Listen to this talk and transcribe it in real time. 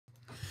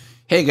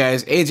Hey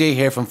guys, AJ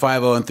here from 50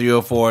 and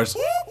 304s.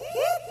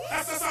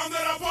 That's the sound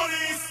of the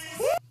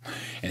police.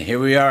 And here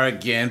we are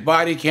again,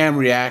 body cam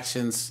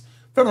reactions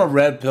from a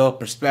red pill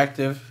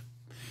perspective.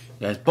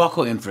 You guys,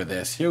 buckle in for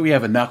this. Here we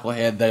have a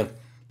knucklehead that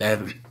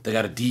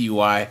got a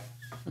DUI.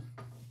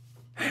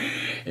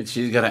 And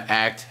she's gonna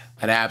act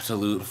an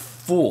absolute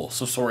fool.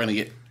 So we're gonna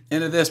get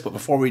into this, but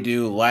before we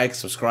do, like,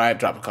 subscribe,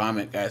 drop a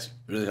comment, guys.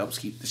 It really helps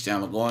keep this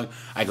channel going.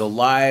 I go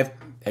live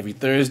every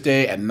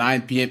Thursday at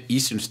 9 p.m.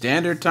 Eastern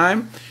Standard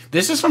Time.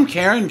 This is from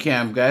Karen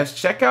Cam, guys.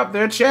 Check out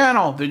their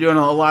channel. They're doing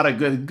a lot of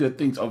good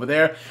things over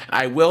there.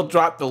 I will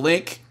drop the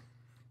link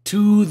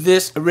to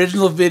this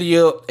original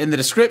video in the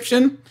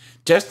description,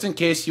 just in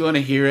case you want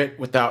to hear it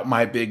without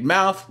my big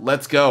mouth.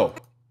 Let's go.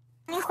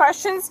 Any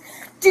questions?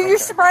 Do your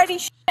sobriety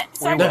shit.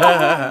 No, I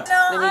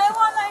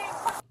want my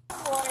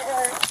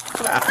lawyer.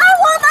 I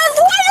want my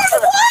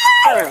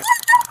lawyer's word!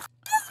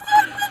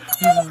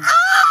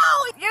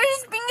 Ow! You're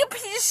just being a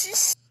piece of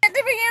shit to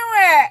begin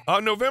with.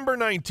 On November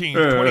 19,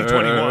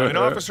 2021, an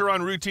officer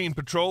on routine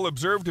patrol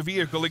observed a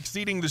vehicle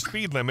exceeding the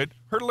speed limit,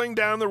 hurtling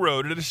down the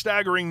road at a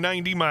staggering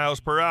 90 miles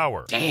per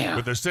hour. Damn.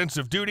 With a sense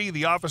of duty,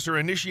 the officer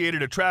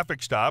initiated a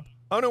traffic stop,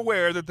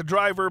 unaware that the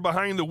driver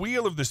behind the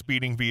wheel of the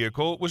speeding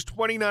vehicle was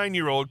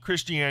 29-year-old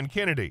Christiane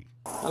Kennedy.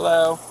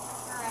 Hello.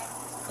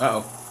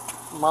 Uh-oh.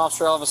 I'm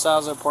Officer Elvis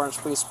Alzo, Portland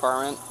Police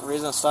Department. The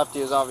reason I stopped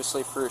you is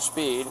obviously for your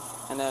speed.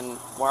 And then,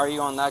 why are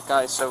you on that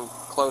guy so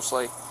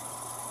closely?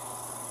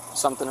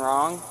 Something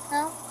wrong?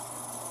 No.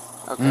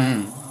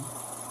 Okay.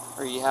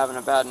 Are you having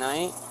a bad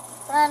night?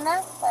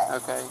 No,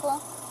 but Okay.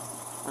 cool.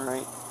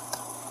 Alright.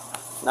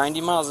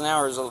 90 miles an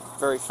hour is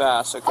very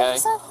fast, okay?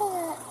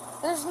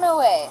 There's no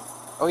way.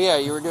 Oh yeah,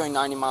 you were doing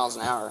 90 miles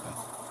an hour.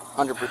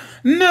 100%.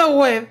 No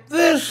way.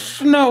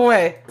 There's no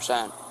way.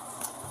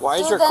 Why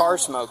is So your then- car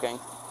smoking?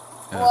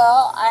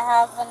 Well, I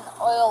have an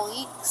oil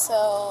leak,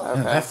 so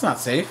Okay. That's not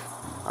safe.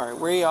 Alright,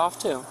 where are you off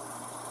to?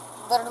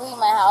 literally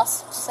my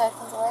house 2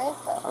 seconds away.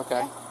 But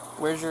Okay.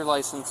 Where's your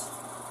license?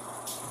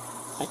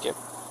 Thank you.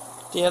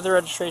 Do you have the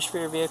registration for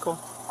your vehicle?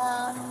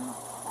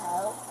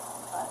 No,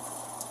 but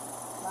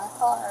my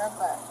car,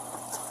 but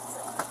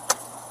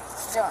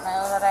don't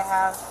know that I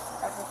have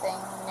everything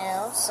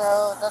new,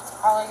 so that's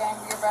probably going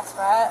to be your best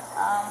bet.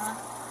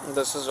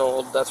 This is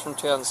old. That's from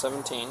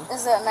 2017.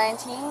 Is it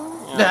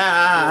 19?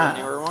 Yeah.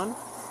 The newer one?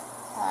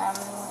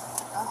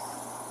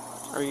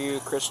 Are you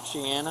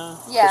Christiana?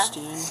 Yeah,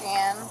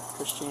 Christiane?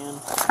 Christiane.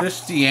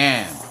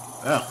 Christiane.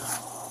 Ugh.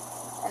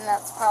 And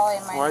that's probably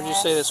my Why did you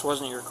say newest. this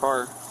wasn't your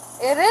car?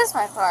 It is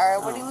my car.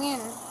 What do you mean?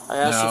 I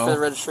asked you No. for the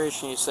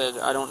registration. You said,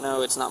 I don't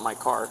know, it's not my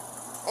car.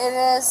 It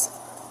is.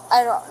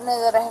 I don't know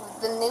that I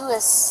have the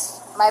newest.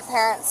 My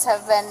parents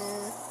have been.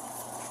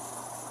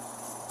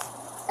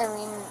 I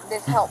mean,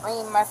 they've helped me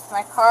with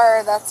my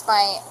car. That's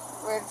my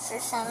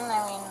registration.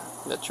 I mean.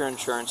 That's your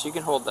insurance. You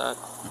can hold that.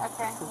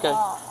 Okay. Okay.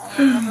 Well,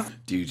 I mean,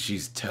 Dude,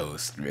 she's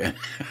toast, man.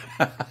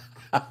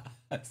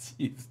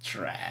 She's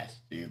trash,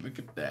 dude. Look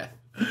at that.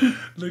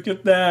 Look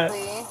at that.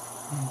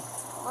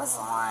 was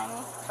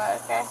lying,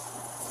 but okay.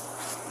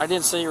 I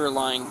didn't say you were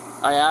lying.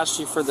 I asked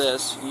you for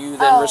this. You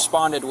then Oh.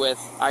 responded with,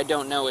 I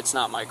don't know, it's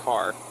not my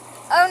car.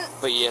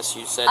 But yes,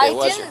 you said I it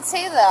was didn't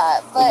say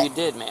that, Well, but you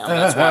did, ma'am.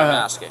 That's why I'm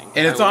asking.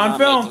 And it's I was on not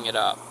film. making it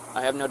up.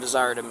 I have no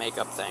desire to make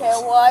up things. okay.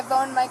 Well, I've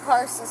owned my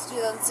car since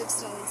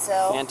 2016,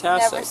 so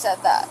Fantastic. never said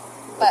that.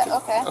 But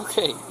okay.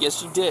 Okay,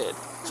 yes, you did.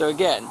 So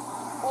again,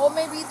 Well,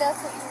 maybe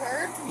that's what you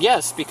heard.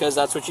 yes, because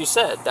that's what you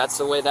said. That's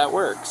the way that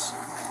works.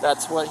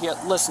 That's what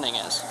listening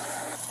is.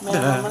 Ma'am,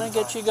 I'm going to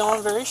get you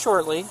going very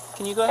shortly.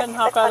 Can you go ahead and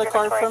hop out of the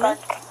car for me?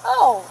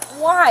 Oh,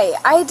 why?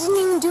 I didn't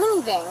even do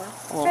anything.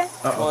 Well, Okay.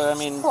 well, I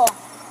mean, Cool.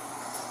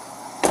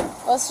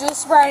 Let's do a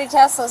sobriety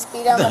test. Let's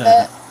be done with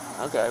it.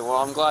 okay, well,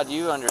 I'm glad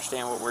you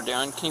understand what we're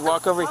doing. Can you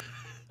walk over?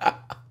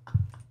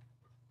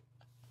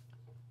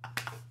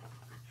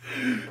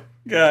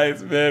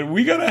 Guys, man,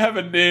 we gotta have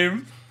a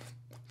name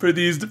for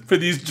these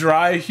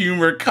dry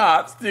humor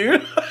cops,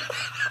 dude.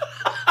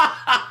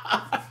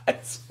 I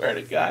swear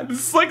to God,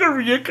 this is like a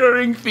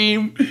reoccurring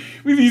theme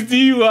with these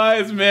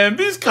DUIs, man.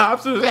 These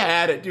cops have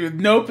had it, dude.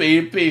 No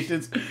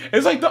patience.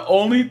 It's like the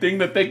only thing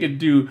that they could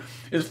do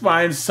is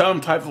find some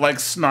type of like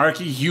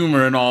snarky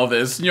humor in all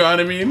this. You know what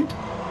I mean?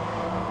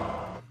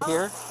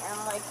 Here?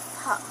 And like,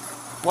 huh.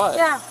 What?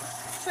 Yeah.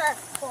 Sure.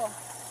 Cool.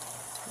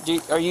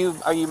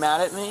 Are you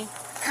mad at me?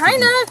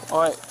 Kinda.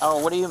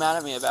 What are you mad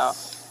at me about?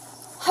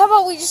 How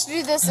about we just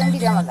do this and be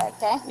done with it,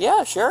 okay?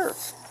 Yeah, sure.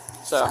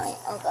 So, Funny.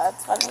 I'm glad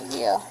it's funny to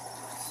you.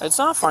 it's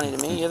not funny to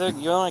me.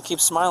 You only keep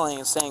smiling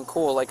and saying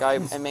cool like I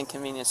am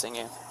inconveniencing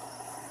you.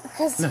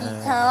 Because you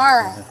kinda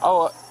are.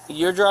 Oh,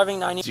 you're driving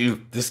 90.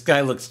 Dude, this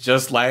guy looks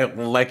just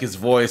like his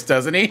voice,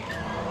 doesn't he?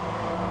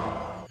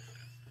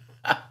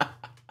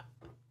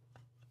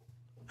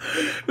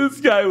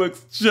 This guy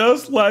looks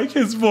just like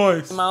his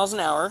voice. miles an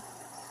hour.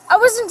 I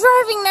wasn't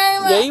driving 90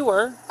 miles. Yeah, you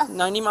were.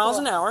 90 miles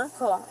an hour.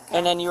 Cool. Okay.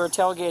 And then you were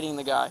tailgating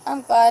the guy.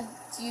 I'm glad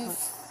you.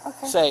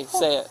 Okay. Say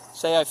it.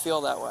 Say I feel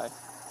that way.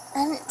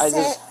 I didn't I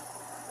say just-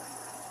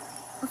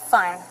 it.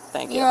 Fine.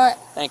 Thank you. You know what?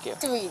 Thank you.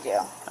 Do what you do.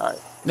 All right.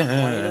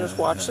 I want you to just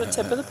watch the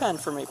tip of the pen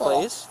for me,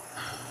 please.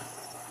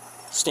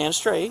 Stand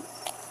straight.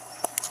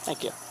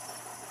 Thank you.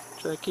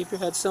 Try to keep your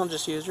head still and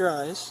just use your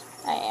eyes.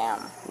 I am.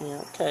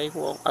 Yeah, okay,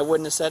 well, I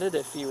wouldn't have said it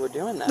if you were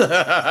doing that.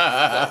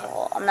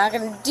 Well, I'm not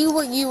gonna do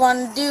what you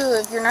want to do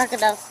if you're not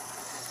gonna.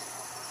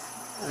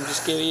 I'm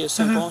just giving you a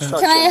simple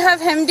instruction. Can I have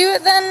him do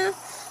it then?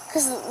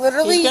 Because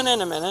literally. He's gonna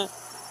in a minute.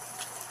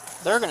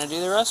 They're gonna do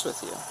the rest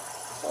with you.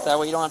 That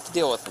way you don't have to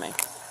deal with me.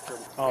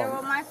 Yeah,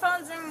 well, my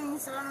phone's ringing,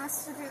 so I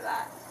must do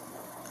that.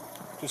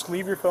 Just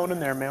leave your phone in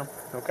there, ma'am.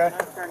 Okay?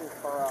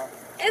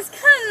 It's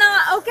kind of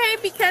not okay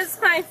because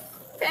my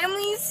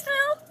family's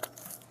still.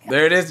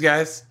 There it is,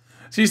 guys.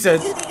 She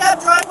said, You think I'm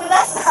drunk, but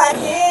that's not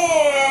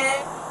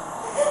it.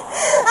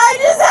 I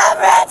just have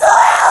mental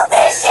health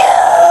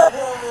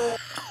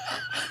issues.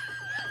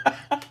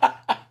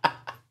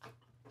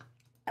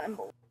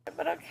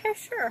 But okay,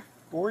 sure.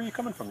 Where are you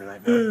coming from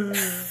tonight, ma'am?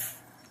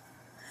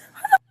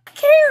 Who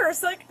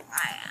cares? Like,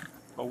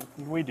 Oh,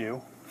 we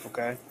do.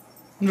 Okay?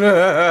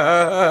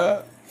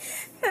 then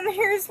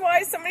here's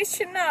why somebody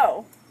should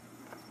know.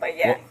 But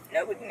yeah,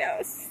 nobody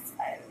knows. It's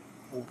fine.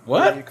 Well,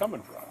 What? Where are you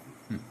coming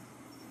from?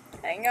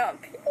 Hang out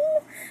with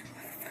people.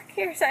 Who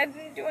cares? I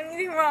didn't do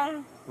anything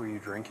wrong. Were you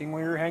drinking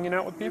while you were hanging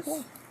out with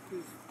people?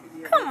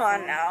 Come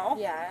on now.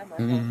 Yeah,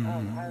 I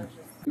was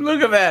just.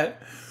 look at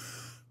that.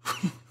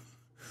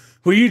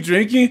 Were you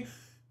drinking?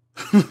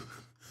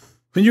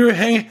 When you were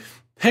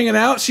hanging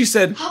out, she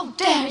said, How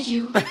dare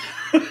you!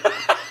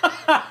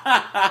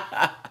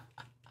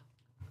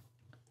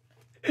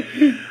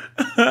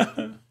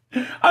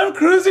 I'm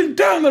cruising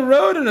down the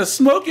road in a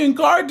smoking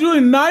car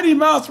doing 90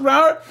 miles per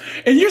hour,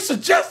 and you're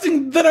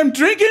suggesting that I'm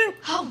drinking?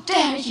 How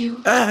dare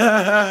you!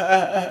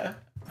 I'm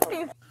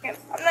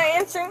not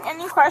answering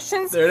any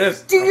questions. There it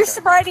is. Do your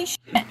sobriety shit.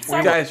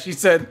 So Guys, she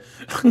said,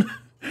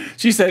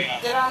 she said,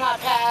 Did I not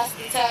pass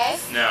the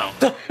test? No.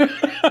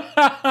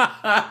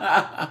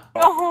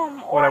 go home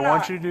What or I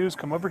want not. you to do is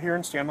come over here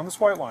and stand on this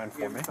white line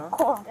for me.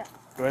 Cool.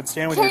 Go ahead,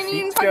 stand with Can't your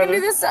even feet fucking together.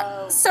 do this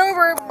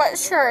sober, but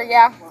sure,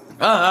 yeah.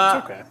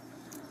 It's okay.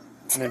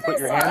 And then put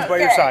your hands by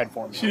your Okay. side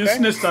for me, She just okay?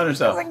 snitched on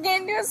herself. I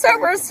can't do it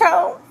sober,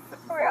 so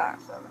yeah.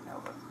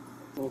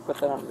 Can you put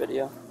that on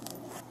video?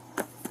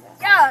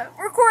 Yeah,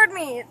 record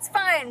me. It's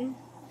fine.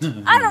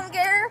 I don't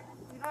care.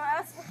 You don't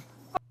ask for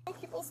fucking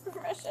people's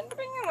permission to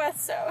begin with,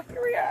 so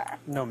here we are.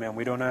 No, ma'am,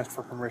 we don't ask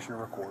for permission to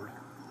record.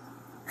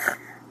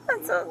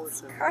 That's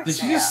what's Did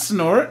she just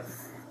snort?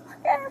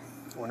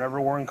 Whenever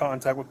we're in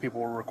contact with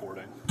people, we're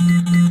recording.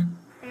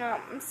 No,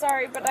 I'm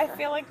sorry, but I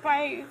feel like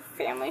my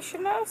family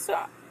should know, so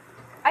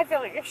I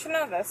feel like I should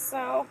know this,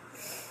 so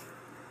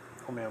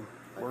Oh, ma'am,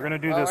 we're gonna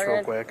do this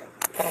real quick.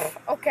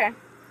 okay,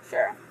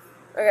 sure.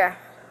 Okay,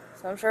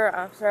 so I'm sure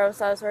Officer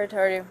Osas already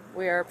told you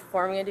we are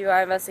performing a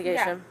DUI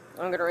investigation.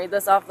 I'm gonna read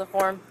this off the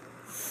form.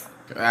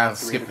 I'll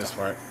skip this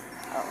part.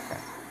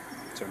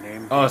 So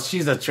name. Oh,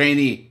 she's a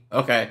trainee.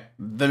 Okay,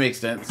 that makes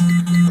sense.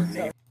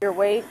 Your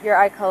weight, your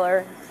eye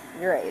color,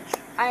 your age.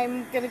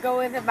 I'm gonna go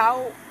with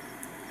about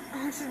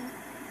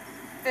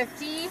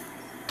 150.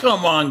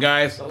 Come on,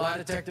 guys. The lie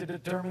detector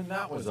determined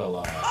that was a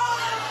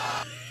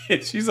lie.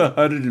 She's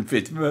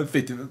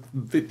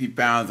 150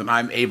 pounds, and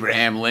I'm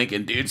Abraham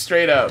Lincoln, dude.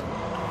 Straight up.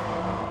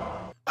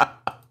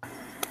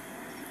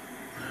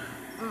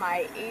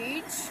 My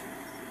age,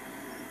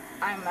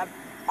 I'm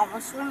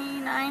almost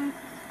 29.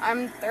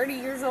 I'm 30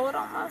 years old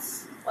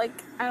almost. Like,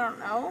 I don't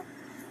know.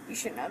 You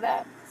should know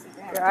that. So you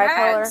can have Your eye a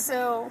tag, color?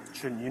 So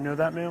Shouldn't you know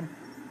that, ma'am?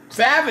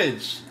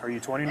 Savage. Are you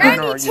 29 or are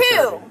you 92.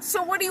 30?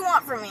 So what do you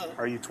want from me?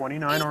 Are you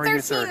 29 or are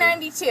you 13, 30?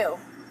 92.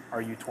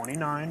 Are you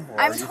 29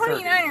 or I'm are you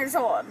 29 30? years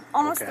old,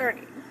 almost Okay.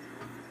 30.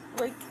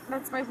 Like,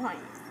 that's my point.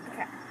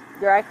 Okay.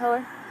 Your eye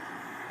color?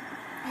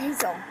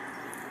 Hazel.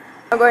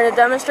 I'm going to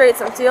demonstrate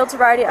some field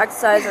sobriety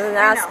exercises and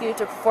I ask know. you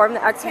to perform the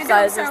do it,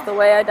 exercises so. the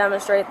way I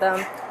demonstrate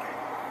them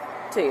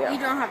to You you.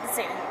 don't have to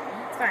say anything.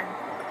 It's fine.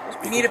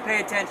 You need to pay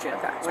attention.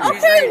 When she's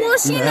Okay, reading. well,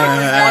 she knows I want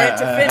that. it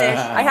to finish.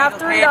 I have to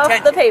Pay read off the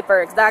attention.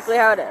 paper exactly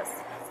how it is.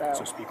 So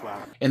So, speak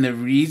loud. And the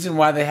reason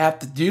why they have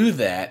to do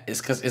that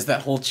is because it's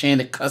that whole chain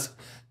of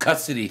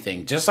custody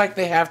thing. Just like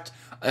they have to,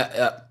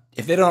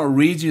 if they don't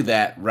read you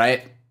that,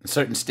 right, in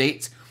certain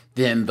states,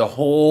 then the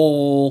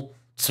whole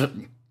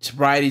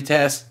sobriety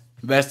test,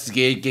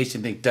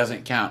 investigation thing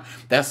doesn't count.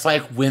 That's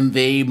like when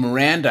they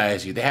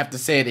Mirandize you. They have to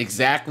say it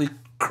exactly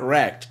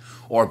correct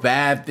or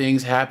bad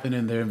things happen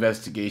in their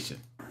investigation.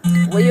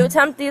 will you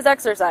attempt these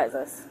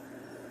exercises?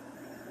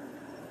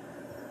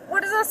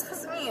 What is that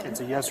supposed to mean? It's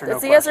a yes or no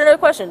It's a yes or no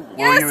question. Will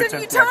Yes, you if you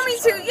attempt the tell me to,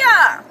 exercise?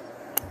 yeah.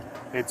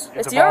 It's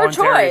It's a your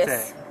voluntary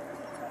choice. thing.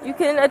 You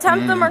can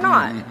attempt them or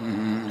not.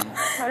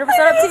 100% up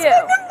to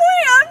you.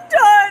 I'm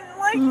done.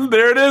 Like,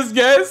 There it is,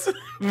 guys.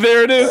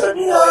 There it is. I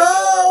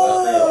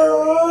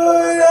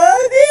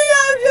think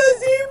I'm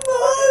just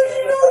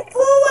emotional.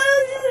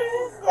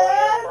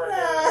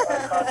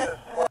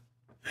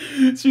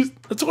 She's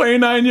a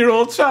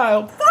 29-year-old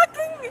child.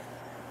 Fucking,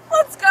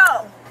 let's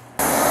go.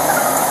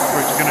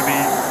 Which is going to be,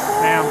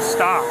 ma'am,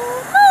 stop.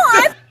 No,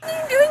 I'm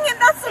fucking doing it.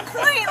 That's the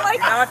point. Like,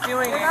 not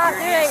doing it. You're not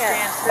You're doing gonna it.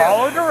 stand still.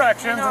 Follow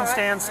directions and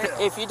stand still.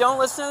 If you don't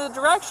listen to the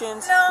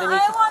directions, No, then you I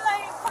can... want my.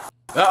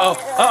 Uh-oh.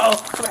 Uh-oh.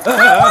 I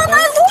want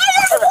my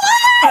lawyer's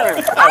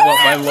word! I want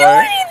my Do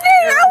lawyer.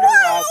 anything! I under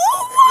want arrest.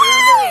 why?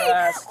 You're under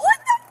arrest. What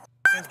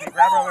the Kinsby,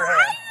 grab her other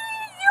hand.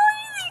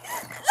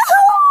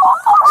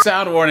 No!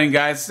 Sound warning,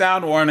 guys.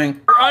 Sound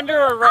warning. You're under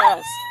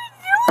arrest.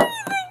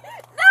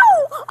 No!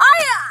 I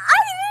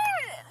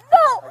didn't.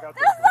 No! got That's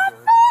this not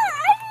reserved. fair!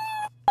 I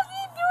didn't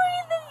fucking do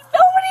anything!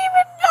 Nobody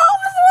even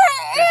knows where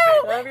I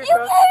am! You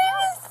can't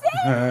even say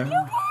it!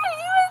 You can't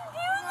even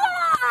do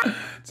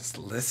that! Just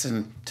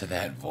listen to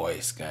that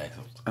voice, guys.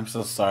 I'm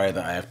so sorry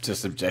that I have to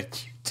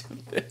subject you to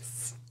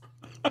this.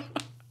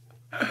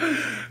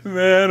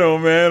 Man, oh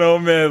man, oh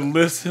man.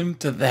 Listen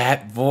to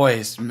that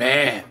voice,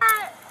 man. Look,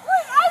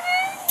 I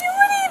didn't do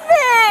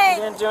anything!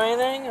 You didn't do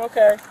anything?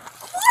 Okay.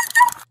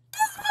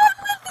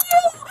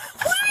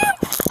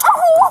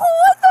 Oh,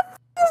 what the f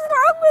is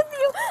wrong with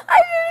you? I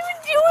didn't even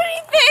do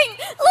anything!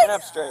 Like, Sit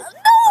up straight.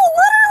 no,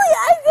 literally,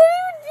 I didn't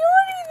even do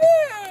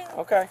anything!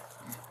 Okay.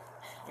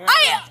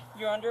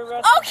 You're under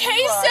arrest.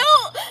 Okay, so,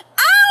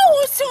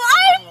 ow, so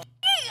I'm,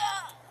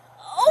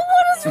 oh,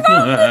 what is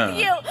wrong with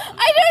you?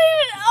 I didn't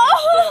even,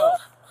 oh,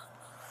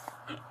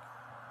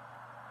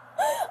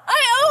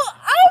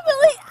 I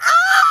believe,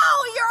 ow,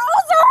 you're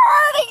also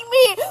hurting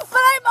me, but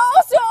I'm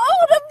also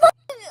owed a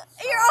fucking,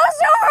 you're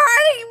also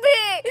hurting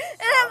me,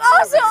 and I'm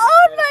also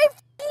owed my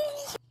fucking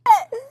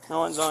shit. No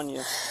one's on you.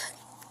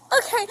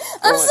 Okay,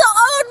 I'm so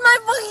owed my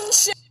fucking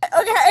shit,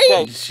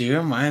 okay? She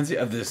reminds me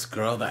of this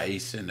girl that I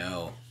used to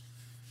know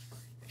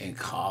in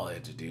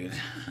college, dude.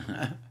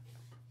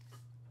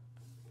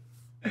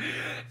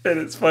 And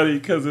it's funny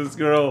because this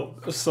girl,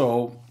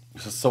 so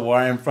where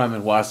I'm from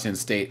in Washington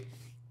State,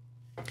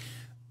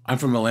 I'm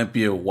from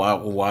Olympia,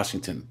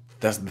 Washington.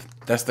 That's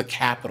the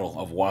capital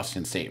of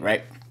Washington State,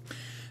 right?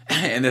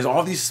 And there's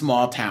all these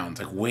small towns,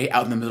 like way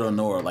out in the middle of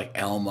nowhere, like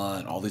Elma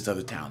and all these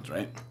other towns,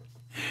 right?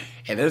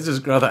 And there's this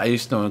girl that I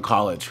used to know in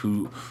college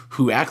who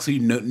actually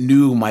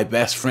knew my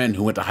best friend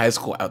who went to high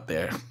school out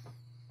there.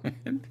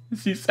 And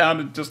she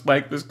sounded just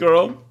like this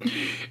girl.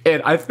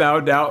 And I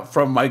found out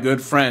from my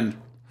good friend,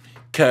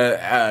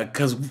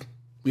 because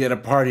we had a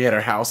party at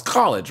her house,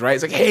 college, right?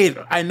 It's like, hey,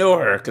 I know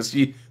her, because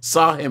she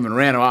saw him and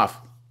ran off.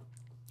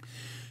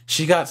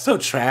 She got so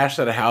trashed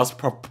at a house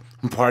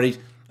party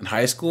in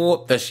high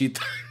school that she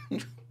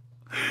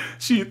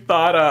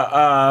thought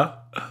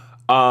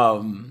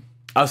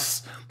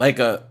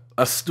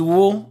a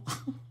stool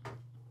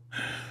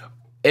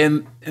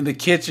in the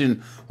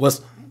kitchen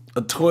was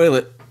a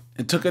toilet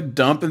and took a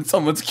dump in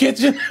someone's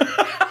kitchen.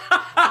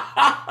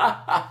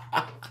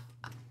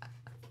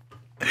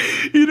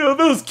 You know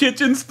those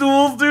kitchen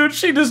stools, dude?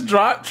 She just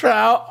dropped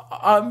trout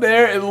on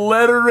there and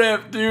let her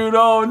rip, dude.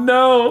 Oh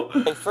no.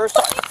 Hey, first,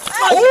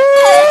 Ooh!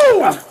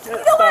 Do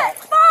it,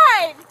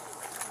 fine!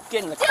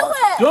 get in the Do car.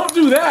 it! Don't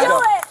do that. Do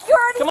it! You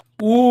already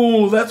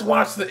Ooh, let's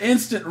watch the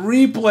instant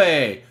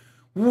replay.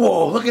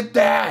 Whoa, look at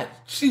that.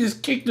 She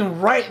just kicked him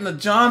right in the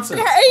Johnson.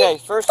 Okay,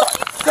 first, do it!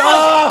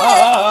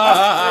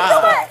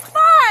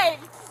 Fine!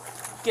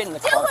 get in the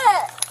Do car.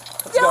 it!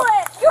 Do go.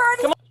 it! You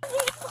already Come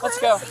Let's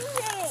go. me.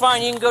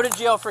 Fine, you can go to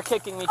jail for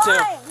kicking me too.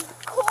 Fine!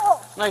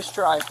 Cool! Nice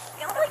try. You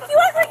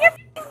act like you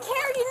f***ing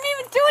care. You didn't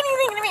even do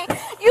anything to me.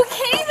 You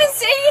can't even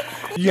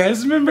say. You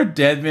guys remember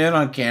Dead Man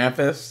on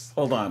Campus?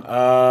 Hold on.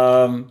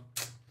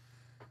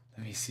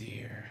 Let me see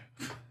here.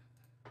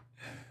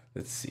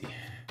 Let's see.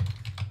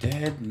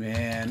 Dead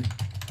Man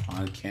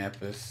on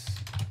Campus.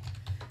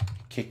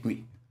 Kick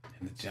me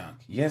in the junk.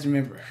 You guys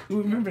remember?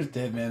 Who remembers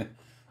Dead Man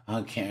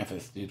on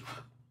Campus, dude?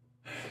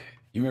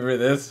 You remember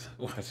this?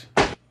 What?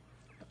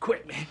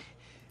 Quit, man.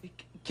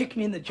 Kick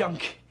me in the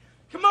junk.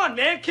 Come on,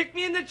 man. Kick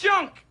me in the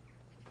junk.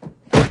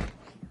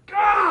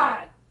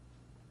 God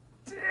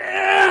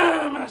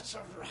damn, it's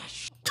a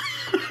rush.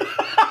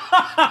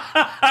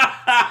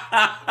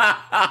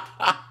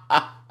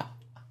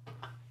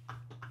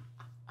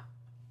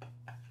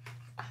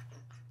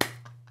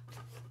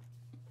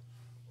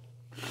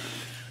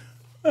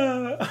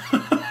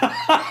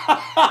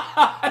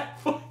 I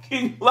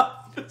fucking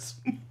love this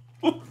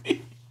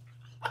movie.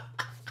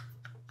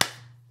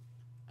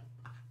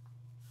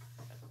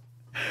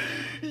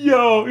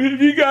 Yo,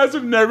 if you guys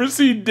have never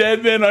seen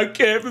Dead Man on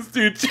Campus,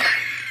 dude.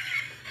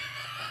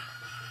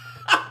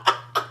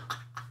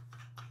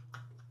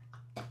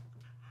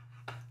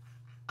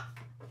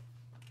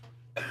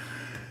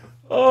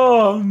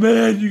 Oh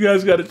man, you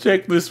guys gotta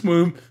check this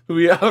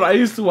movie out. I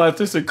used to watch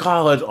this in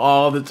college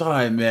all the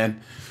time,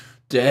 man.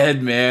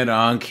 Dead Man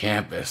on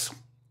Campus.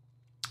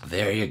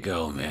 There you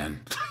go,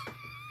 man.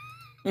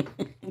 I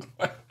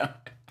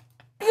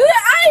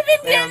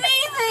didn't do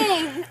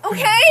anything.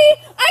 Okay?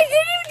 I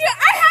didn't even do.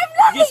 I have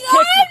You nothing just kicked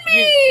on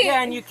me. me.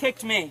 Yeah, and you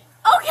kicked me.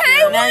 Okay,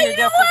 So now well, you're you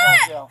know definitely going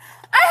to what? jail.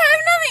 I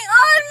have nothing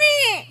on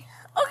me.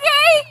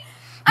 Okay?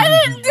 I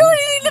didn't do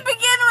anything to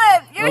begin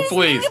with. You're Oh, just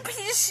please. being a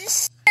piece of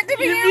shit to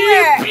begin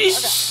You with.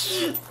 piece of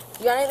shit.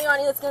 You got anything on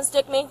you that's gonna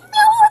stick me? No,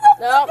 what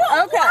the No?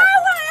 fuck? Okay. Why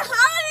would I have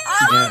anything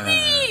on Yeah.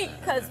 me?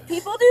 Because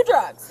people do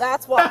drugs.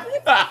 That's why.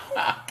 God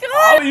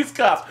All these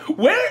cops.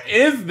 Where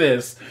is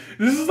this?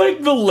 This is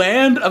like the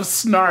land of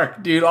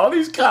snark, dude. All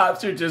these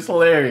cops are just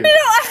hilarious. I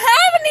don't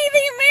have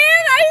anything,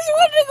 man. I just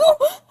want to go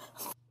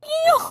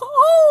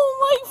home.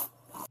 Like,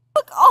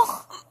 fuck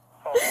off.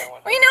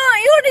 You know what?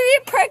 You want to be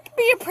a prick?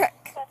 Be a prick.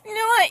 You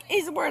know what?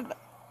 He's worth it.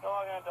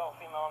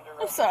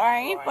 I'm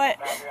sorry, but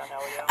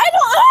I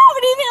don't have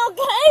anything,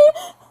 okay?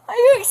 Are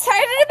you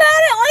excited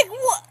about it? Like,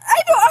 what?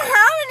 I don't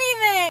have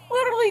anything.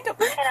 Literally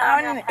don't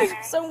have anything.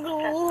 So I'm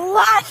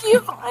glad you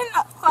find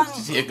that funny.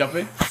 Is he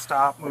hiccuping?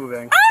 Stop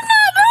moving. I'm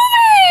not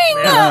moving!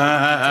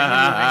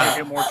 You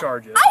get more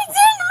charges. I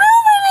didn't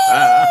move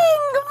anything!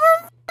 For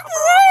fuck's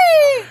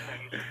sake!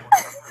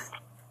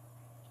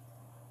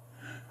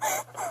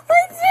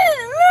 I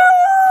didn't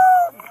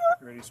move!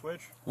 You ready to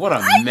switch? What a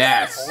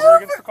mess. Hold her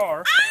against the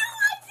car. I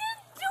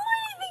didn't do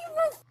anything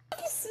for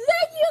fuck's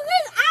sake! You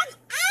guys act.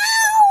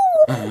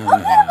 Ow!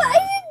 Okay, but I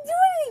didn't do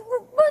anything for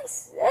fuck's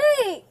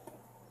sake!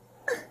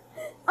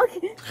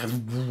 Okay.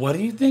 What do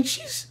you think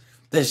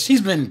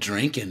she's been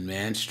drinking,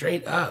 man?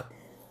 Straight up.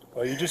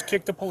 Well, you just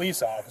kicked a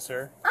police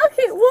officer.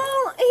 Okay,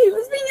 well, he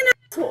was being an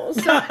asshole,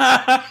 so.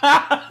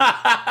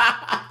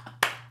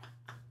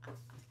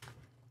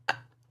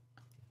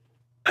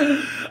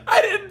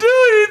 I didn't do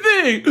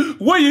anything.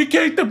 What, you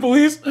kicked the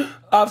police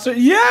officer?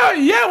 Yeah,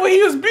 well,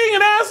 he was being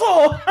an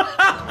asshole.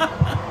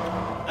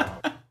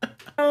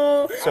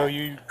 So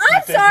you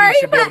I'm think sorry, you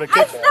should be but able to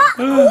kick it's him? not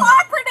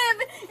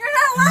cooperative. You're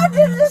not allowed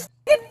to just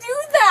fucking do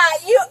that.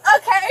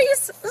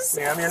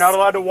 Ma'am, you're not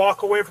allowed to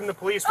walk away from the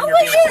police when Oh, you're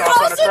but being you're stopped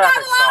on a also not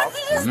traffic allowed stop.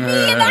 to just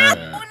be an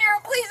asshole when you're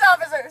a police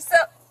officer. So,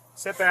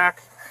 Sit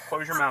back.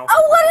 Close your mouth.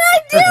 oh, what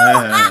did I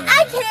do?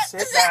 I can't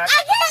Sit sit. back.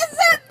 I can't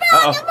sit back.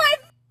 Uh-oh. And my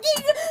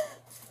fucking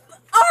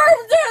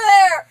arms are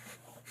there.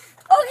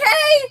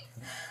 Okay.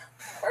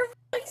 For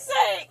fuck's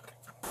sake.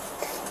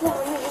 No,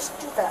 you just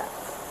do that.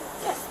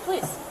 Yes,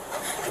 please.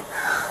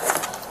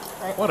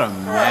 What a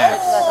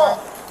mess.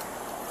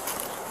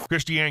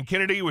 Christiane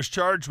Kennedy was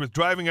charged with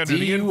driving under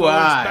the DUI.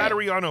 influence,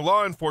 battery on a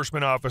law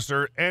enforcement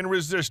officer, and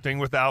resisting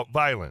without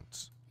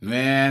violence.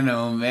 Man,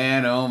 oh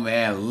man, oh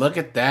man. Look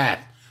at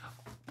that.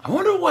 I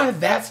wonder why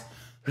that's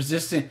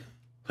resisting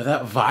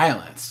without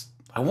violence.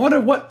 I wonder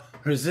what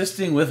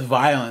resisting with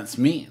violence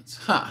means.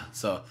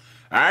 So, all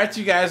right,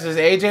 you guys. This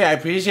is AJ. I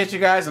appreciate you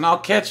guys, and I'll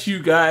catch you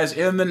guys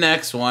in the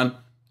next one.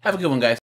 Have a good one, guys.